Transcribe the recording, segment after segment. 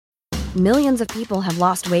Millions of people have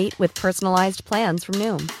lost weight with personalized plans from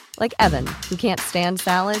Noom. Like Evan, who can't stand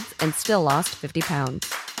salads and still lost 50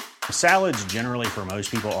 pounds. Salads generally for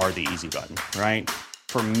most people are the easy button, right?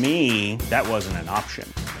 For me, that wasn't an option.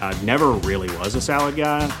 I never really was a salad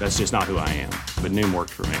guy. That's just not who I am. But Noom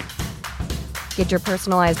worked for me. Get your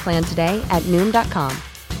personalized plan today at Noom.com.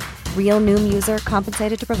 Real Noom user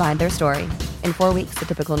compensated to provide their story. In 4 weeks, the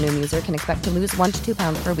typical Noom user can expect to lose 1 to 2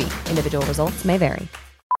 pounds per week. Individual results may vary.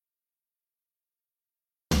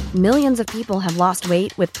 Millions of people have lost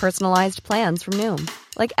weight with personalized plans from Noom.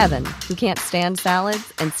 Like Evan, who can't stand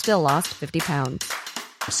salads and still lost 50 pounds.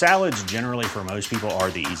 Salads generally for most people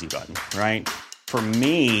are the easy button, right? For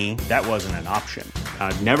me, that wasn't an option.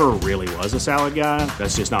 I never really was a salad guy.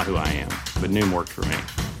 That's just not who I am. But Noom worked for me.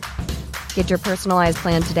 Get your personalized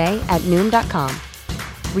plan today at Noom.com.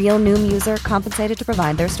 Real Noom user compensated to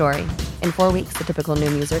provide their story. In 4 weeks, the typical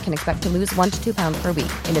Noom user can expect to lose 1 to 2 pounds per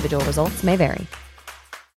week. Individual results may vary.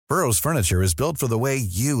 Burrow's furniture is built for the way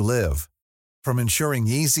you live. From ensuring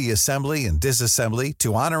easy assembly and disassembly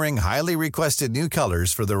to honoring highly requested new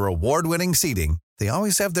colors for their award-winning seating, they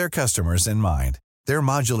always have their customers in mind. Their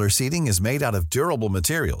modular seating is made out of durable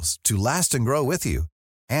materials to last and grow with you.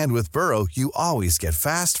 And with Burrow, you always get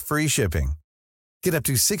fast, free shipping. Get up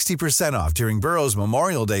to 60% off during Burrow's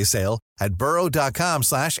Memorial Day sale at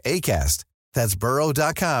burrow.com/ACAST. That's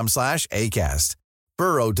burrow.com/ACAST.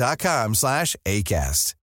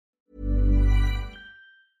 burrow.com/ACAST.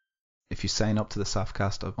 If you sign up to the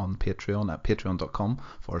Safcast on Patreon at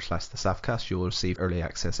patreon.com/the Safcast, you will receive early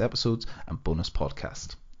access episodes and bonus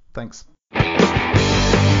podcasts. Thanks.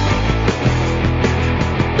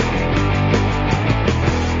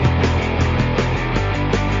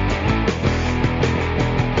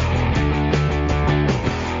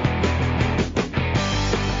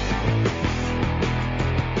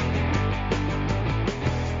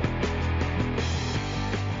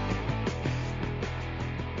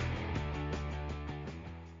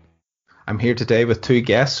 I'm here today with two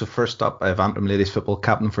guests. So first up, I have Antrim Ladies Football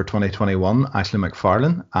Captain for 2021, Aislinn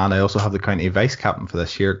McFarlane, and I also have the County Vice Captain for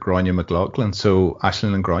this year, Grainne McLaughlin. So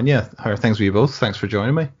Aislinn and Grainne, how are things with you both? Thanks for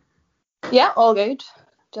joining me. Yeah, all good.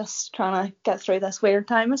 Just trying to get through this weird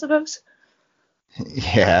time, I suppose.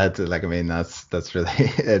 Yeah, that's really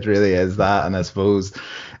it really is that, and I suppose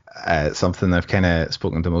something I've kind of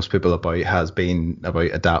spoken to most people about has been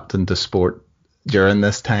about adapting to sport during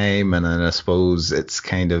this time, and then I suppose it's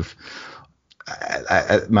kind of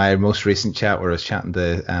my most recent chat where I was chatting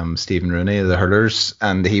to Stephen Rooney of the hurlers,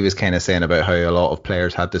 and he was kind of saying about how a lot of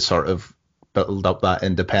players had to sort of build up that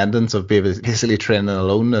independence of basically training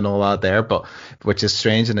alone and all that there, but which is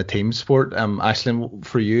strange in a team sport. Aislinn,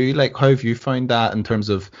 for you, like, how have you found that in terms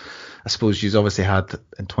of, I suppose you've obviously had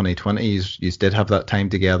in 2020, you did have that time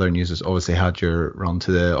together, and you obviously had your run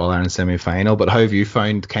to the All-Ireland semi-final, but how have you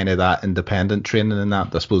found kind of that independent training and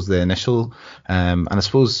that, I suppose, the initial, and I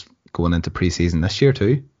suppose going into pre-season this year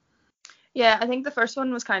too? Yeah, I think the first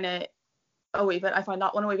one was kind of a wee bit, I found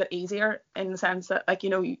that one a wee bit easier in the sense that, like, you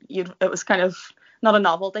know, it was kind of not a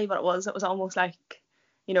novelty, but it was almost like,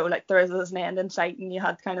 you know, like there is an end in sight, and you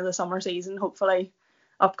had kind of the summer season hopefully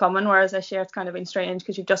upcoming, whereas this year it's kind of been strange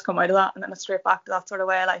because you've just come out of that and then it's straight back to that sort of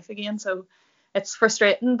way of life again. So it's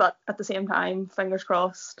frustrating, but at the same time, fingers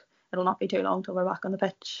crossed, it'll not be too long till we're back on the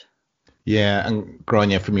pitch. Yeah, and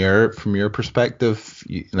Grainne, from your perspective,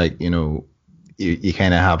 you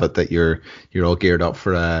kind of have it that you're all geared up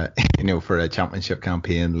for a for a championship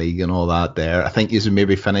campaign, league and all that there. I think you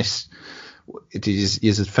maybe finished. Did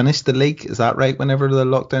you finish the league? Is that right? Whenever the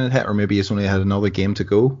lockdown had hit, or maybe you only had another game to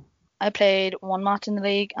go. I played one match in the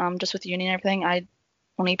league, just with uni and everything. I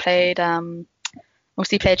only played,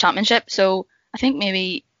 mostly played championship. So I think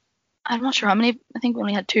maybe, I'm not sure how many, I think we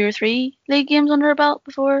only had 2 or 3 league games under our belt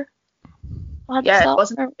before. Yeah, it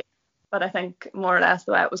wasn't, but I think more or less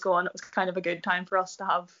the way it was going, it was kind of a good time for us to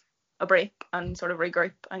have a break and sort of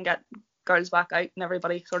regroup and get girls back out and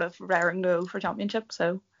everybody sort of raring to go for championship.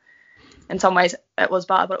 So in some ways it was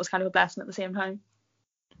bad, but it was kind of a blessing at the same time.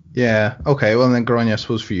 Yeah, okay, well then Grainne, I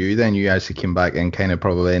suppose for you then, you actually came back in kind of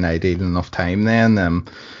probably an ideal enough time then.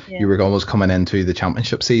 You were almost coming into the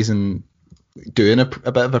championship season doing a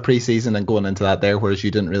bit of a pre-season and going into that there, whereas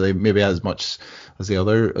you didn't really maybe as much as the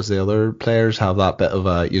other players have that bit of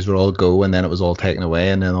a, you were all go and then it was all taken away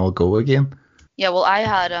and then all go again. Yeah, well I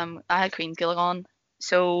had Queen's Gaelic on,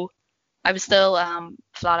 so I was still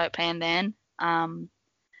flat out playing then.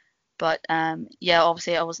 But yeah,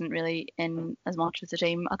 obviously I wasn't really in as much as the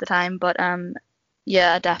team at the time. But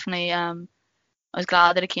yeah, definitely I was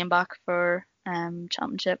glad that I came back for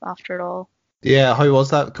championship after it all. Yeah, how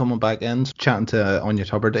was that coming back in? Chatting to Anya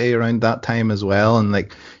Tuberty around that time as well, and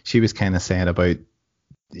like she was kind of saying about,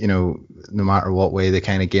 no matter what way the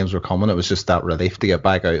kind of games were coming, it was just that relief to get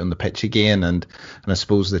back out on the pitch again. And I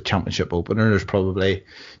suppose the championship opener, there's probably,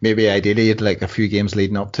 maybe ideally you'd like a few games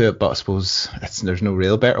leading up to it, but I suppose there's no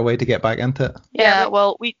real better way to get back into it. Yeah,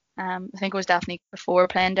 well, we I think it was definitely before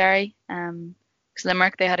playing Derry. Because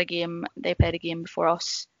Limerick, they played a game before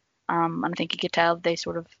us. And I think you could tell they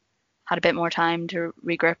sort of had a bit more time to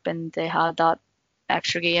regroup, and they had that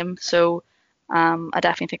extra game. So I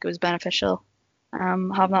definitely think it was beneficial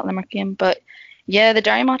having that Limerick game. But yeah, the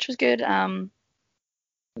Derry match was good. We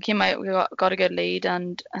came out, we got a good lead,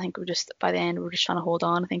 and I think by the end we were just trying to hold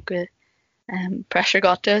on. I think pressure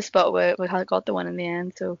got to us, but we had got the win in the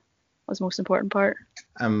end, so that was the most important part.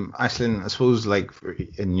 Aislinn, I suppose like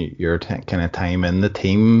in your kind of time in the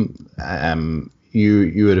team,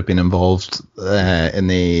 you would have been involved in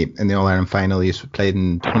the All Ireland final. You played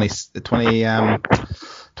in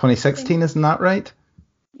 2016, isn't that right?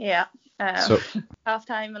 Yeah. So Half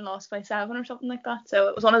time and lost by 7 or something like that. So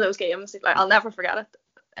it was one of those games, like I'll never forget it.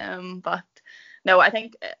 But no, I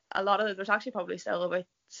think there's actually probably still about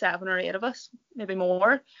 7 or 8 of us, maybe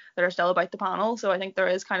more, that are still about the panel. So I think there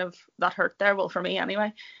is kind of that hurt there. Well, for me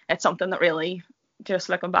anyway, it's something that really, just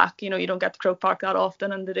looking back, you don't get to Croke Park that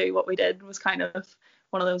often, and to do what we did was kind of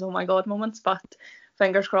one of those oh my god moments. But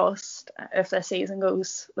fingers crossed, if this season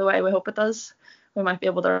goes the way we hope it does, we might be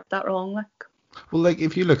able to right that wrong. Like. Well, like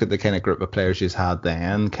if you look at the kind of group of players you've had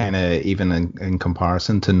then, kind of even in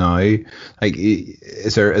comparison to now, like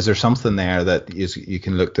is there something there that you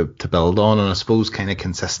can look to build on? And I suppose kind of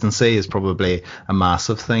consistency is probably a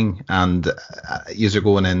massive thing. And you're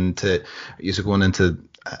going into a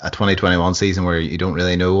 2021 season where you don't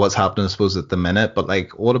really know what's happening, I suppose, at the minute. But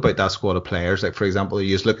like, what about that squad of players? Like, for example,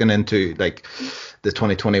 you're looking into like the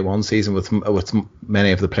 2021 season with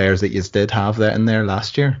many of the players that you did have there in there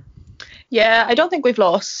last year. Yeah, I don't think we've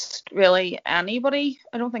lost really anybody.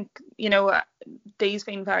 I don't think, Dee's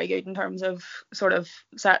been very good in terms of sort of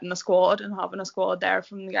setting a squad and having a squad there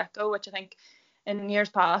from the get-go, which I think in years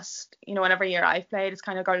past, and every year I've played, it's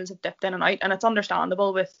kind of girls have dipped in and out, and it's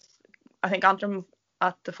understandable with, I think Antrim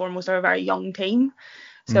at the foremost are a very young team.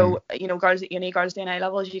 So, girls at uni, girls doing A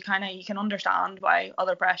levels, you can understand why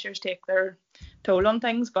other pressures take their toll on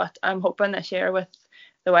things. But I'm hoping this year, with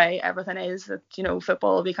the way everything is, that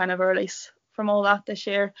football will be kind of a release from all that this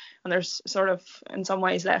year, and there's sort of in some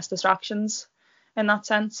ways less distractions in that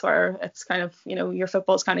sense, where it's kind of your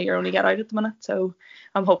football's kind of your only get out at the minute. So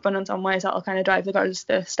I'm hoping in some ways that'll kind of drive the girls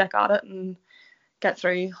to stick at it and get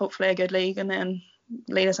through hopefully a good league and then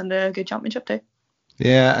lead us into a good championship too.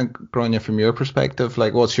 Yeah, and Grainne, from your perspective,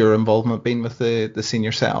 like what's your involvement been with the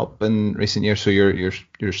senior setup in recent years? So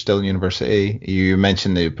you're still in university. You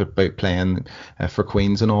mentioned about playing for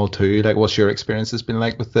Queens and all too. Like, what's your experiences been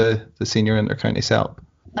like with the senior inter-county setup?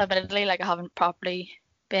 Admittedly, like I haven't properly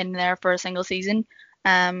been there for a single season.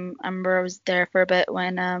 I remember I was there for a bit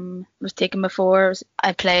when it was taken before.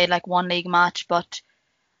 I played like one league match, but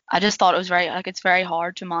I just thought it was it's very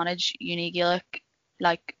hard to manage uni Gaelic,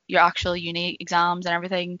 like your actual uni exams and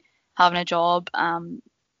everything, having a job.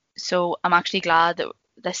 So I'm actually glad that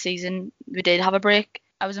this season we did have a break.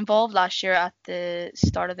 I was involved last year at the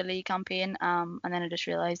start of the league campaign, and then I just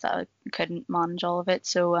realised that I couldn't manage all of it.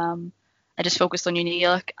 So I just focused on uni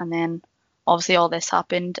Gaelic, and then obviously all this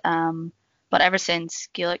happened. But ever since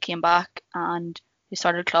Gaelic came back and we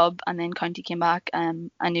started a club, and then county came back,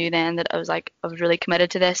 I knew then that I was really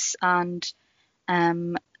committed to this, and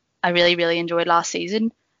I really, really enjoyed last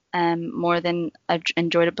season more than I've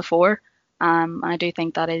enjoyed it before. And I do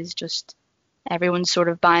think that is just everyone's sort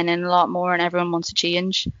of buying in a lot more and everyone wants to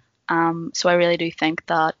change. So I really do think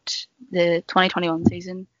that the 2021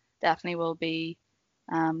 season definitely will be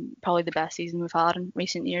probably the best season we've had in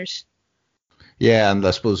recent years. Yeah, and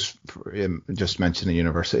I suppose just mentioning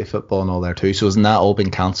university football and all there too. So hasn't that all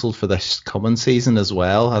been cancelled for this coming season as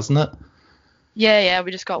well, hasn't it? Yeah,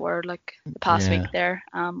 we just got word like the past week there,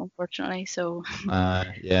 unfortunately. So.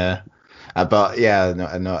 Yeah. But yeah,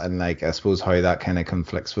 no, and like I suppose how that kind of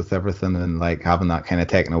conflicts with everything, and like having that kind of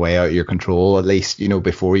taken away out of your control, at least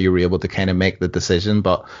before you were able to kind of make the decision.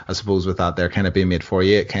 But I suppose with that there kind of being made for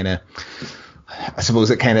you, it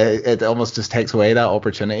almost just takes away that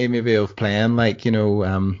opportunity maybe of playing like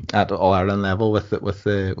at All Ireland level with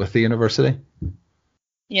the university.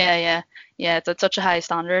 Yeah. It's at such a high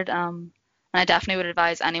standard. And I definitely would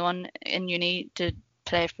advise anyone in uni to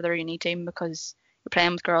play for their uni team, because you're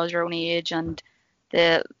playing with girls your own age, and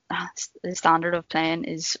the standard of playing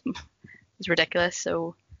is ridiculous.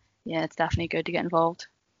 So yeah, it's definitely good to get involved.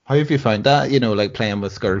 How have you found that? Like playing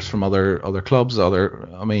with girls from other clubs,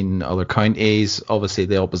 other counties, obviously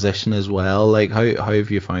the opposition as well. Like how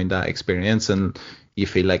have you found that experience, and you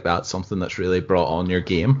feel like that's something that's really brought on your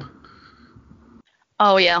game?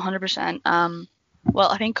 Oh yeah, 100%.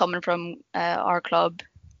 Well, I think coming from our club,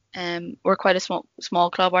 we're quite a small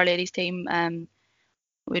club. Our ladies team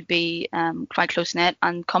would be quite close knit,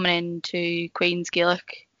 and coming into Queen's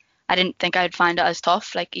Gaelic, I didn't think I'd find it as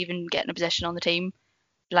tough. Like even getting a position on the team,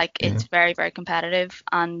 like it's very, very competitive,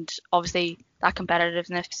 and obviously that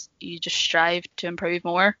competitiveness you just strive to improve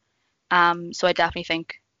more. So I definitely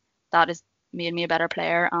think that has made me a better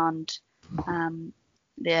player, and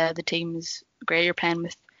the team is great. You're playing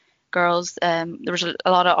with girls. There was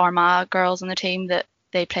a lot of Armagh girls on the team that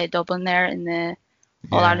they played Dublin there in the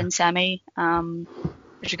All Ireland semi.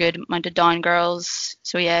 There's a good amount of Down girls.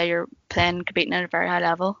 So yeah, you're competing at a very high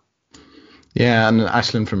level. Yeah, and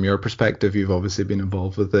Aislinn, from your perspective, you've obviously been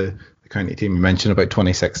involved with the county team. You mentioned about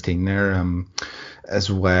 2016 there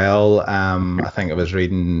as well. I think I was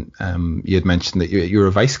reading you had mentioned that you were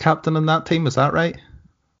a vice captain in that team. Is that right?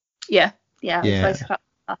 Yeah. I was vice captain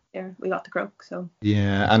last year. We got the croak, so.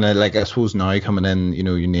 Yeah, and I suppose now coming in,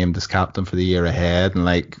 you named as captain for the year ahead, and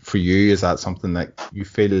like for you, is that something that you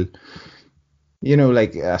feel?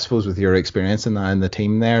 Like I suppose with your experience in the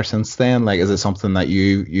team there since then, like is it something that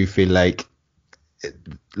you feel like,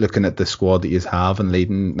 looking at the squad that you have and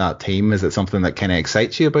leading that team, is it something that kind of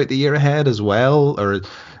excites you about the year ahead as well? Or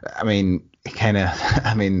looking at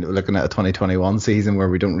a 2021 season where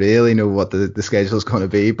we don't really know what the schedule is going to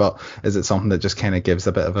be, but is it something that just kind of gives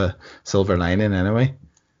a bit of a silver lining anyway?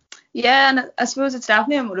 Yeah, and I suppose it's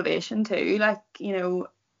definitely a motivation too. Like, I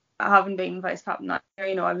haven't been vice captain that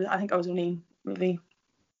year. I think I was only maybe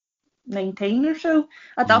 19 or so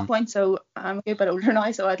at that point, so I'm a good bit older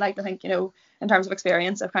now, so I'd like to think, in terms of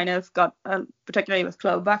experience, I've kind of got, particularly with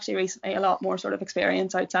club actually recently, a lot more sort of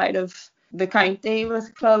experience outside of the county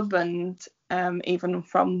with club, and even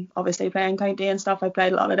from obviously playing county and stuff, I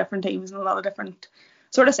played a lot of different teams and a lot of different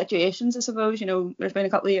sort of situations, I suppose. There's been a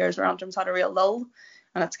couple of years where Antrim's had a real lull,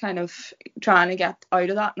 and it's kind of trying to get out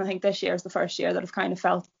of that, and I think this year is the first year that I've kind of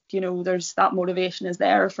felt there's that motivation is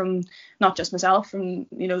there from not just myself, from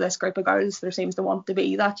this group of girls. There seems to want to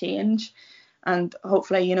be that change, and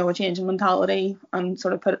hopefully a change in mentality, and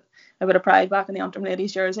sort of put a bit of pride back in the Antrim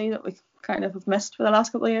ladies jersey that we kind of have missed for the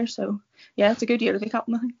last couple of years. So yeah, it's a good year to be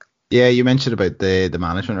captain, I think. Yeah, you mentioned about the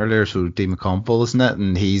management earlier, so Dean McConville, isn't it?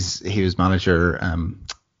 And he was manager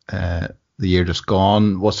the year just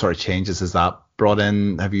gone. What sort of changes has that brought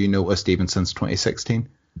in, have you noticed, even since 2016?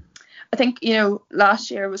 I think,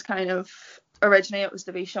 last year was kind of, originally it was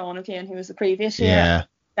to be Sean O'Kane, who was the previous year. Yeah.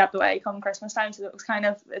 Stepped away come Christmas time, so it was kind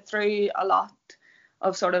of, it threw a lot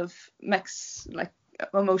of sort of mixed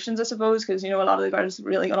emotions, I suppose, because a lot of the guys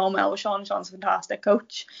really got on well with Sean. Sean's a fantastic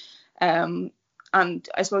coach, and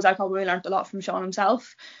I suppose I probably learnt a lot from Sean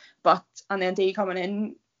himself. And then Dee coming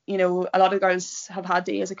in, a lot of girls have had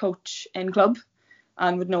Dee as a coach in club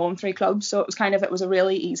and would know him through clubs, so it was a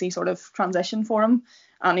really easy sort of transition for him,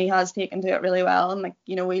 and he has taken to it really well, and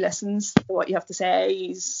he listens to what you have to say.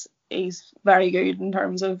 He's very good in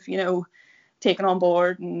terms of taking on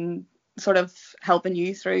board and sort of helping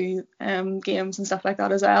you through games and stuff like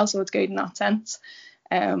that as well, so it's good in that sense.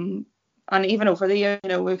 And even over the year,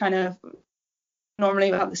 we kind of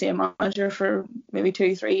normally have the same manager for maybe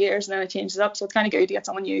 2-3 years, and then it changes up, so it's kind of good to get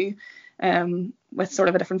someone new with sort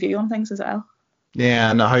of a different view on things as well.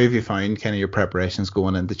 Yeah, and how have you found kind of your preparations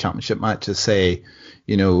going into championship matches? Say,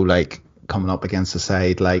 coming up against a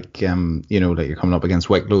side like you're coming up against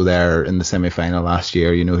Wicklow there in the semi-final last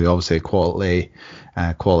year. Who obviously a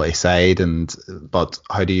quality side, but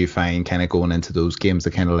how do you find kind of going into those games,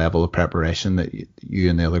 the kind of level of preparation that you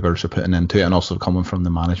and the other girls are putting into it, and also coming from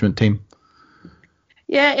the management team?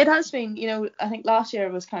 Yeah, it has been. I think last year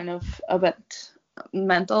was kind of a bit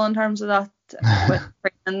mental in terms of that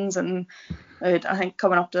with friends, and I think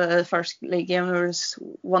coming up to the first league game there was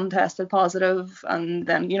one tested positive, and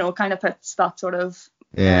then kind of puts that sort of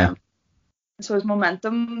I suppose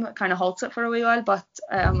momentum, kind of halts it for a wee while. But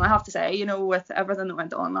I have to say, with everything that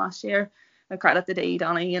went on last year, I credit to Dee,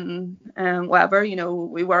 Danny and Weber,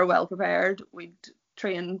 we were well prepared. We'd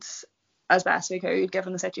trained as best we could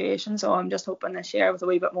given the situation, so I'm just hoping this year with a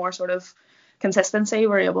wee bit more sort of consistency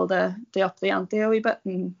we're able to up the ante a wee bit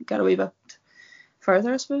and get a wee bit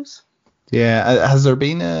further, I suppose. Yeah, has there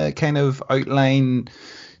been a kind of outline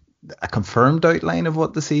a confirmed outline of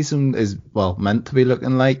what the season is meant to be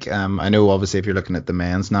looking like? I know obviously if you're looking at the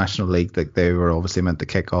men's National League, like they were obviously meant to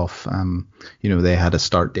kick off. They had a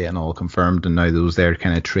start date and all confirmed, and now those their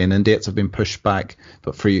kind of training dates have been pushed back.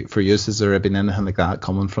 But for you, has there been anything like that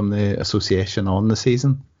coming from the association on the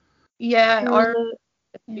season? Yeah,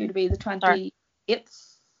 it's due to be the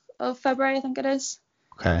 28th of February, I think it is.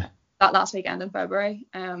 Okay. That last weekend in February,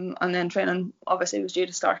 and then training obviously was due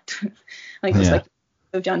to start. I think it was like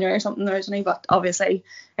of January or something originally, but obviously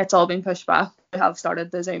it's all been pushed back. We have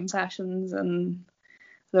started the Zoom sessions and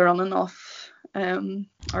they're running off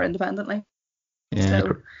or independently. Yeah.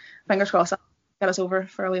 So fingers crossed that'll get us over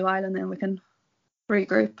for a wee while and then we can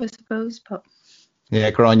regroup, I suppose. But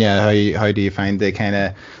yeah, Grainne, how do you find the kind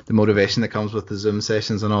of the motivation that comes with the Zoom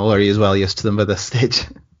sessions and all? Are you as well used to them by this stage?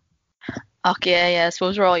 Okay, yeah, I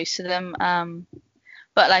suppose we're all used to them.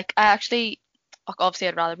 But like I actually, obviously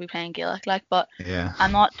I'd rather be playing Gaelic, but yeah.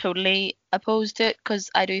 I'm not totally opposed to it because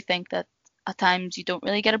I do think that at times you don't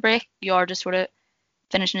really get a break. You are just sort of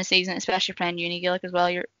finishing a season, especially playing uni Gaelic as well.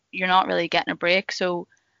 You're not really getting a break. So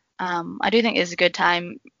I do think it's a good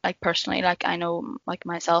time. Like personally, like I know like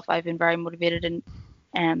myself, I've been very motivated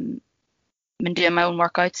and been doing my own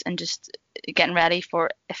workouts and just getting ready for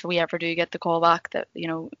if we ever do get the call back that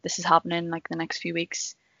this is happening like the next few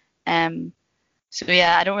weeks. So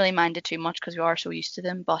yeah, I don't really mind it too much because we are so used to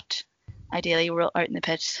them, but ideally we're out in the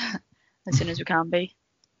pitch as soon as we can be.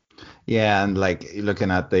 Yeah, and like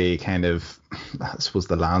looking at the kind of, I suppose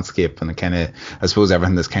the landscape and the kind of, I suppose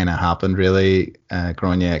everything that's kind of happened really,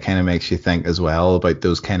 Grainne, it kind of makes you think as well about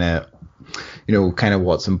those kind of, kind of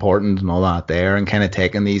what's important and all that there, and kind of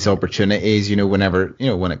taking these opportunities, whenever,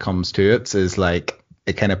 when it comes to it, is like,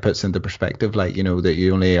 it kind of puts into perspective, like, that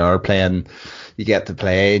you only are playing, you get to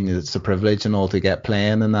play, and it's a privilege and all to get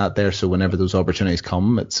playing and that there. So whenever those opportunities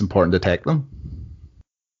come, it's important to take them.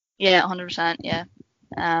 Yeah, 100%. Yeah.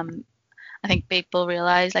 I think people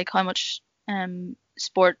realize like how much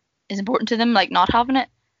sport is important to them, like not having it.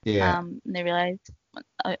 Yeah. And they realize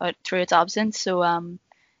through its absence. So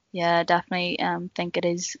yeah, definitely think it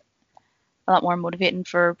is a lot more motivating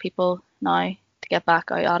for people now to get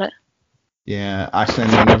back out at it. Yeah,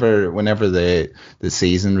 Aislinn, whenever the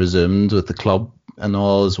season resumed with the club and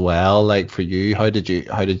all as well, like for you, how did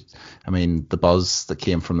I mean, the buzz that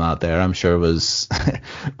came from that there, I'm sure was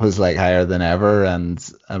like higher than ever, and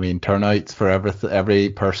I mean, turnout for every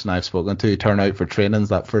person I've spoken to, turnout for trainings,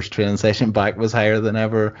 that first training session back was higher than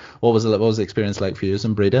ever. What was the experience like for you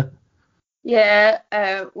in Breda? Yeah,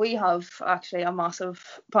 we have actually a massive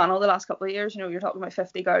panel the last couple of years. You're talking about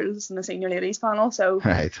 50 girls in the senior ladies panel, so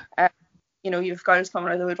right. You've girls coming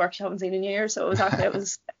out of the woodwork you haven't seen in years, so it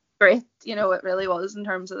was great. It really was in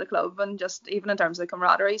terms of the club and just even in terms of the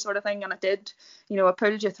camaraderie sort of thing. And it did, it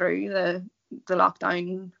pulled you through the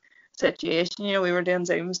lockdown situation. We were doing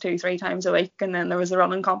Zooms 2-3 times a week, and then there was the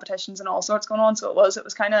running competitions and all sorts going on. So it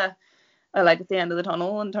was kind of a light at the end of the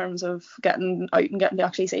tunnel in terms of getting out and getting to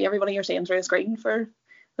actually see everybody you're seeing through a screen for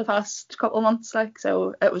the past couple of months.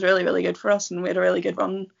 So it was really, really good for us, and we had a really good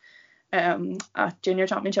run at junior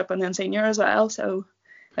championship and then senior as well, so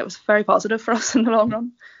it was very positive for us in the long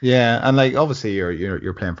run. Yeah, and like obviously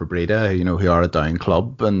you're playing for Breda, who are a down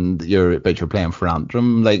club, and you're playing for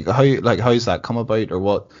Antrim. How's that come about, or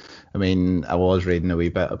what? I mean, I was reading a wee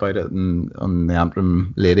bit about it on the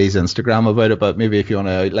Antrim ladies Instagram about it, but maybe if you want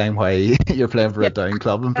to outline why you're playing for a down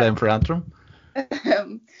club and playing for Antrim.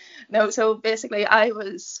 No, so basically I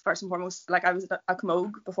was first and foremost, like I was a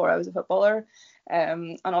camogue before I was a footballer,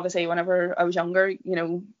 and obviously whenever I was younger,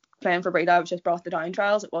 playing for Breda, I was just brought the down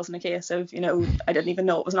trials. It wasn't a case of, I didn't even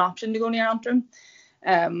know it was an option to go near Antrim,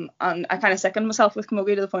 and I kind of sickened myself with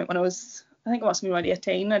camogie to the point when I think it must have been around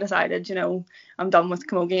 18, I decided, I'm done with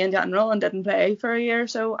camogie in general and didn't play for a year or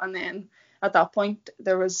so. And then at that point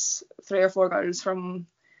there was 3 or 4 girls from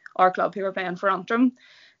our club who were playing for Antrim.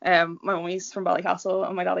 My mummy's from Ballycastle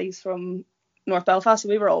and my daddy's from North Belfast, so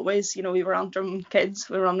we were always, we were Antrim kids.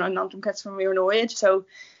 We were running around Antrim kids from we were no age. So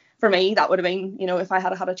for me, that would have been, if I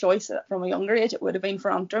had had a choice from a younger age, it would have been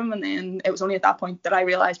for Antrim. And then it was only at that point that I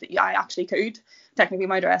realised that I actually could. Technically,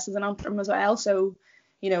 my dress is in Antrim as well, so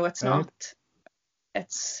it's right.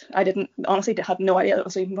 I didn't honestly had no idea that it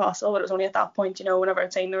was even possible. But it was only at that point, whenever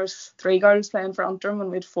I'd seen there was 3 girls playing for Antrim and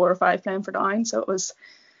we had 4 or 5 playing for Down, so it was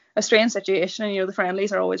a strange situation. And the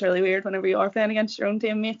friendlies are always really weird whenever you are playing against your own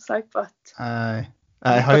teammates, but how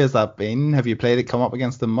has that been? Have you come up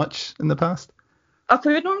against them much in the past?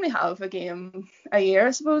 We would normally have a game a year,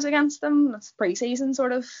 I suppose, against them. That's pre-season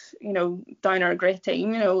sort of, Down are a great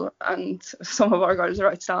team, and some of our girls are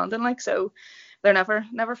outstanding, so they're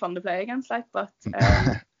never fun to play against, but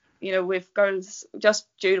you know, we've girls, just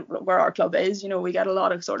due to where our club is, you know, we get a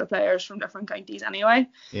lot of sort of players from different counties anyway.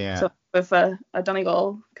 Yeah. So with a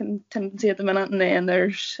Donegal contingency at the minute, and then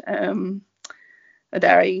there's a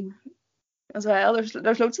Derry as well. There's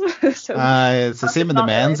loads of so it's the same in the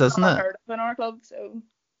men's, isn't it? Heard of in our club, so.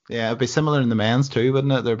 Yeah, it'd be similar in the men's too,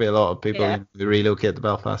 wouldn't it? There'd be a lot of people who relocate to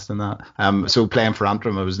Belfast and that. So playing for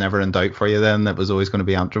Antrim, it was never in doubt for you then. It was always going to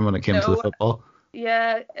be Antrim when it came to the football.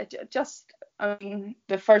 Yeah, I mean,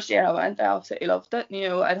 the first year I went, I absolutely loved it. You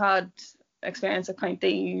know, I'd had experience at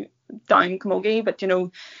county down Camogie, but you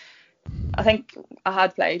know, I think I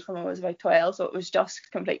had played from when I was about 12, so it was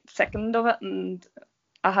just complete sickened of it, and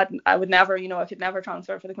I would never, you know, I could never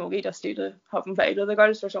transfer for the Camogie just due to having played with the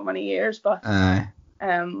girls for so many years. But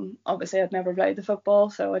obviously I'd never played the football,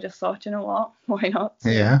 so I just thought, you know what, why not? So,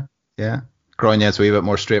 yeah. Grainne, it's a wee bit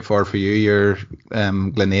more straightforward for you. You're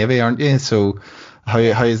Glenae, aren't you? So how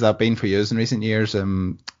has that been for you in recent years? I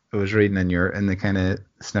was reading in the kind of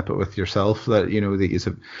snippet with yourself that, you know, that you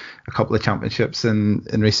have a couple of championships in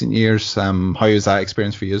recent years. How was that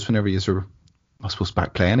experience for you whenever you were, I suppose,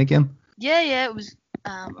 back playing again? Yeah, it was.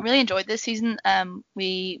 I really enjoyed this season.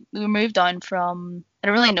 We were moved down from, I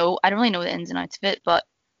don't really know the ins and outs of it, but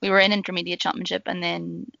we were in intermediate championship, and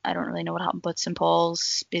then I don't really know what happened, but St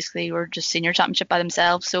Paul's basically were just senior championship by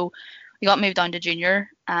themselves, so we got moved down to junior,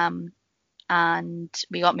 and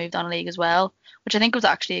we got moved on a league as well, which I think was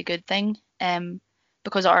actually a good thing,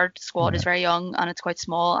 because our squad is very young and it's quite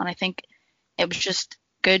small, and I think it was just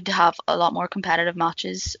good to have a lot more competitive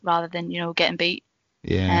matches rather than, you know, getting beat.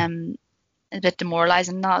 Yeah. A bit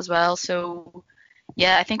demoralising that as well. So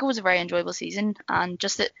yeah, I think it was a very enjoyable season, and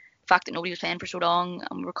just the fact that nobody was playing for so long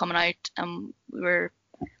and we were coming out and we were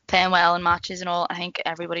playing well in matches and all, I think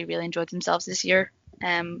everybody really enjoyed themselves this year.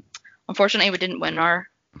 Unfortunately we didn't win our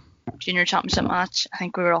junior championship match. I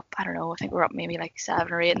think we were up maybe like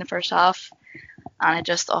 7 or 8 in the first half, and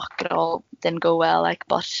it all didn't go well,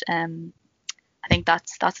 but I think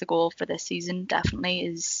that's the goal for this season, definitely,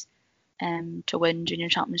 is to win junior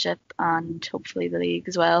championship and hopefully the league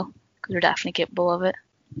as well, because we're definitely capable of it.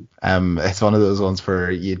 It's one of those ones where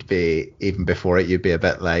you'd be, even before it, you'd be a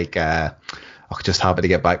bit like, just happy to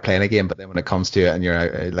get back playing again. But then when it comes to it and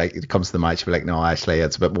you're like, it comes to the match, you're like, no, actually,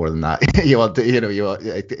 it's a bit more than that. you want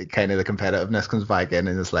kind of the competitiveness comes back in,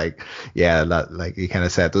 and it's like, yeah, that, like, you kind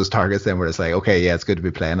of set those targets then where it's like, okay, yeah, it's good to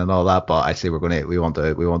be playing and all that, but actually we want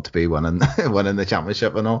to be winning winning the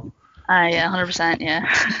championship and all. Yeah, 100%, yeah.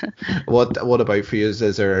 What about for you?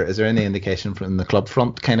 Is there any indication from the club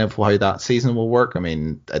front kind of how that season will work? I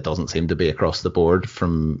mean, it doesn't seem to be across the board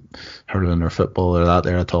from hurling or football or that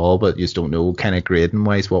there at all, but you just don't know kind of grading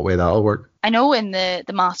wise what way that'll work. I know in the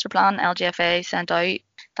master plan LGFA sent out,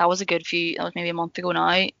 that was maybe a month ago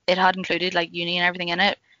now, it had included like uni and everything in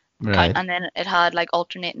it. Right. And then it had like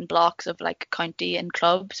alternating blocks of like county and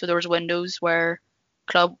club, so there was windows where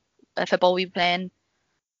club football we playing.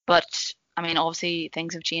 But I mean, obviously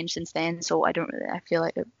things have changed since then, so I feel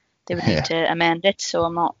like they would need to amend it. So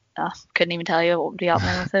I'm not, couldn't even tell you what would be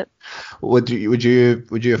happening with it. Would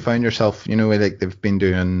you have found yourself, you know, like they've been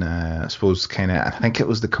doing, I suppose, kind of, I think it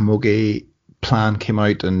was the Camogie plan came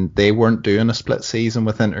out and they weren't doing a split season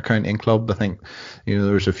with intercounty and club. I think, you know,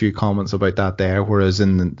 there was a few comments about that there, whereas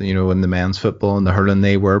in the men's football and the hurling,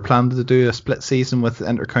 they were planning to do a split season with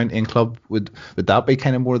intercounty and club. Would that be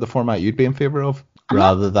kind of more the format you'd be in favour of,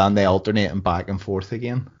 rather than they alternating back and forth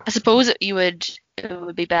again? I suppose it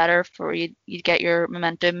would be better for you'd get your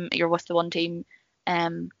momentum, you're with the one team,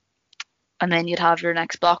 and then you'd have your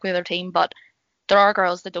next block with the other team. But there are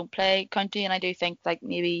girls that don't play county, and I do think like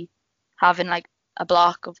maybe having like a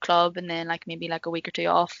block of club and then like maybe like a week or two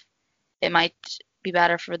off, it might be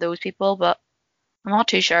better for those people. But I'm not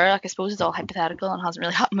too sure. Like, I suppose it's all hypothetical and hasn't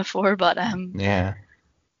really happened before. But yeah,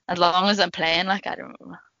 as long as I'm playing, like, I don't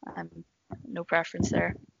know, no preference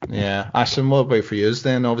there. Yeah. Aislinn, what about for you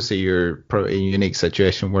then? Obviously you're probably in a unique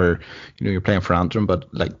situation where, you know, you're playing for Antrim,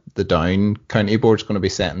 but like the down county board's going to be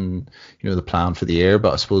setting, you know, the plan for the year.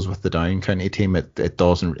 But I suppose with the down county team, it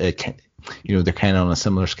doesn't, you know, they're kind of on a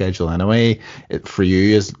similar schedule anyway. For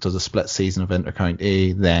you, does a split season of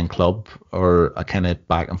intercounty then club, or a kind of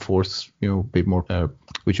back and forth, you know, be more,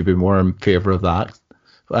 would you be more in favour of that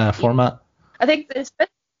format? I think the split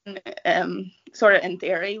sort of in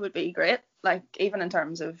theory would be great. Like, even in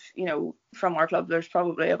terms of, you know, from our club, there's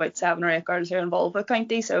probably about 7 or 8 girls who are involved with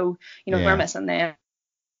county, so, you know, we're missing them.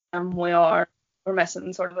 We're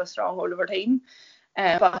missing sort of a stronghold of our team.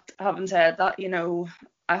 But having said that, you know,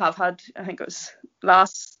 I think it was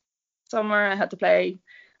last summer, I had to play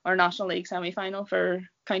our National League semi-final for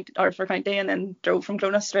county, and then drove from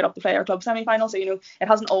Clonus straight up to play our club semi-final. So, you know, it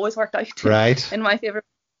hasn't always worked out right in my favour.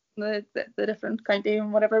 the different county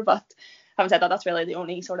and whatever. But having said that, that's really the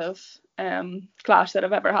only sort of clash that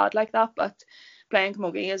I've ever had like that. But playing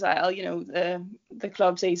camogie as well, you know, the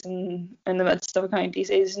club season in the midst of a county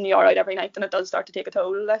season, you're out every night and it does start to take a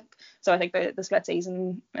toll. Like, so I think the split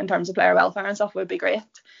season in terms of player welfare and stuff would be great.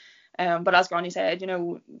 But as Grainne said, you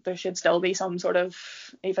know, there should still be some sort of,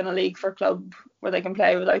 even a league for club where they can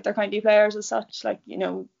play without their county players as such. Like, you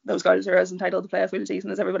know, those girls are as entitled to play a full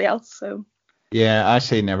season as everybody else. So Yeah, I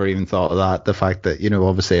actually never even thought of that. The fact that, you know,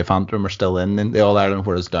 obviously if Antrim are still in the All Ireland,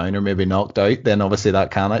 whereas down or maybe knocked out, then obviously that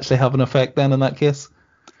can actually have an effect then in that case.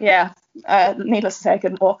 Yeah, needless to say, I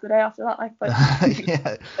couldn't walk the day after that. Like, but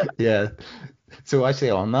yeah. So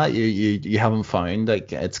actually on that, you haven't found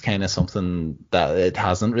like it's kind of something that it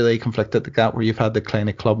hasn't really conflicted the gap where you've had the kind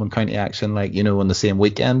of club and county action, like, you know, on the same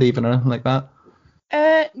weekend even or anything like that?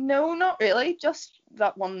 No, not really. Just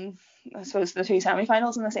that one, I suppose the two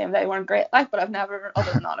semi-finals on the same day weren't great. Like, but I've never,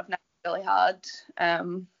 other than that, I've never really had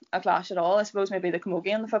a clash at all. I suppose maybe the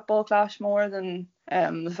camogie and the football clash more than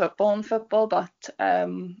the football and football, but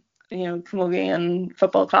you know, camogie and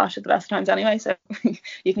football clash at the best times anyway, so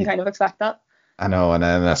you can kind of expect that. I know, and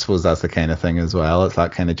I suppose that's the kind of thing as well. It's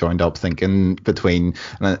that kind of joined up thinking between,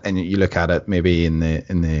 and you look at it maybe in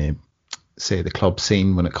the say the club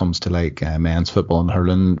scene when it comes to like men's football and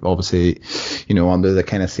hurling, obviously, you know, under the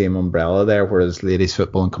kind of same umbrella there, whereas ladies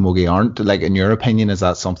football and camogie aren't. Like, in your opinion, is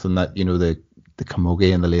that something that, you know, the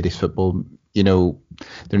camogie and the ladies football, you know,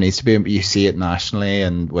 there needs to be, you see it nationally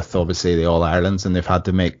and with obviously the All Irelands, and they've had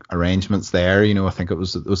to make arrangements there. You know, I think it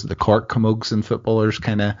was the Cork camogues and footballers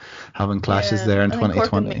kind of having clashes there in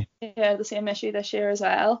 2020. Yeah, the same issue this year as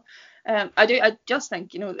well. I just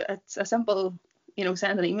think, you know, it's a simple, you know,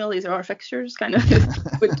 send an email, these are our fixtures, kind of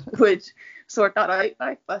would sort that out.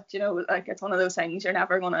 Like, but you know, like, it's one of those things you're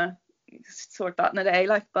never gonna sort that in a day.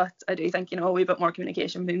 Like, but I do think, you know, a wee bit more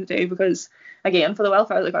communication between the two, because again, for the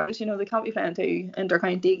welfare of the girls, you know, they can't be playing two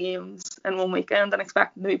inter-county games in one weekend and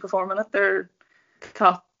expect them to be performing at their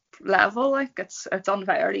top level. Like, it's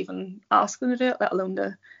unfair to even ask them to do it, let alone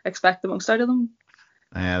to expect the most out of them.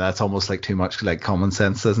 Yeah, that's almost like too much like common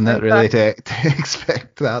sense, isn't it? Really, to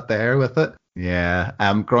expect that there with it. Yeah.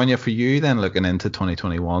 Grainne, for you then, looking into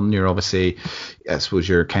 2021, you're obviously, I suppose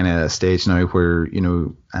you're kind of at a stage now where, you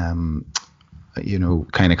know,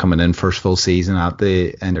 kind of coming in first full season at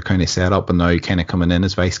the inter-county setup, and now kind of coming in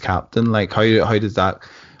as vice captain. Like, how does that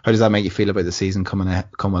make you feel about the season coming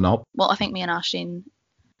up? Well, I think me and Aislinn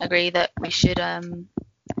agree that we should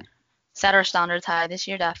set our standards high this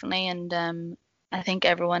year, definitely, and I think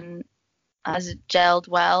everyone has gelled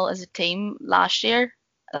well as a team last year.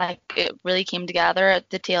 Like, it really came together at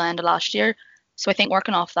the tail end of last year. So I think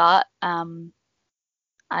working off that,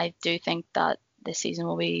 I do think that this season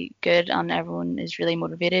will be good and everyone is really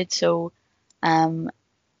motivated. So,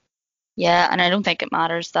 yeah, and I don't think it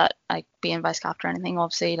matters that, like, being vice captain or anything.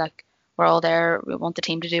 Obviously, like, we're all there. We want the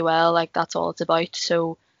team to do well. Like, that's all it's about.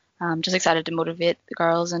 So I'm just excited to motivate the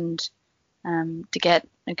girls and to get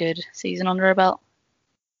a good season under our belt.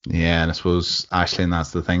 Yeah, and I suppose, Aislinn, that's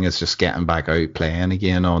the thing, is just getting back out playing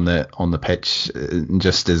again on the pitch,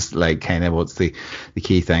 just is like kind of what's the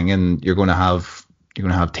key thing. And you're going to have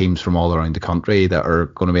teams from all around the country that are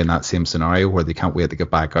going to be in that same scenario where they can't wait to get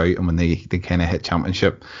back out, and when they kind of hit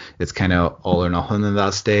championship, it's kind of all or nothing in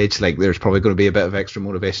that stage. Like, there's probably going to be a bit of extra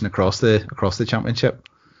motivation across the championship.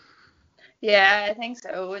 Yeah, I think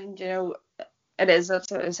so. And you know, it is, that's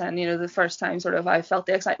what I was saying, you know, the first time sort of I felt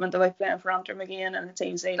the excitement about playing for Antrim again, and it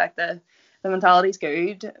seems like the mentality's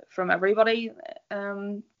good from everybody.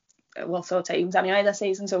 Well, so it seems anyway this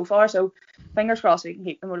season so far. So fingers crossed we can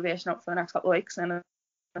keep the motivation up for the next couple of weeks, and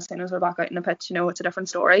as soon as we're back out in the pitch, you know, it's a different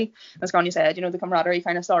story. As Grainne said, you know, the camaraderie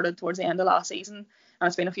kind of started towards the end of last season, and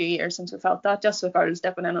it's been a few years since we felt that, just with girls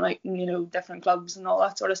dipping in and out, and, you know, different clubs and all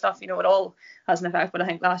that sort of stuff. You know, it all has an effect, but I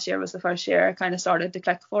think last year was the first year it kind of started to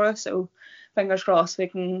click for us. So fingers crossed we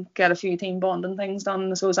can get a few team bonding things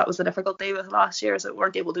done. I suppose that was the difficulty with last year, is that we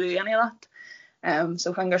weren't able to do any of that.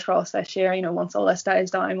 So fingers crossed this year, you know, once all this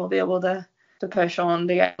dies down, we'll be able to push on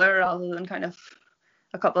together, rather than kind of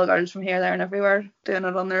a couple of girls from here, there and everywhere doing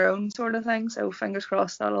it on their own sort of thing. So fingers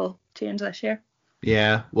crossed that'll change this year.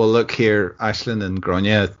 Yeah, well, look here, Aislinn and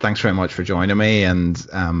Grainne, thanks very much for joining me, and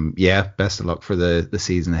yeah, best of luck for the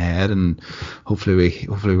season ahead, and hopefully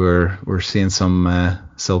we're seeing some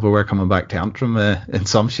silverware coming back to Antrim in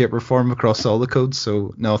some shape or form across all the codes.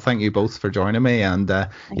 So no, thank you both for joining me, and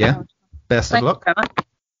yeah, best of luck.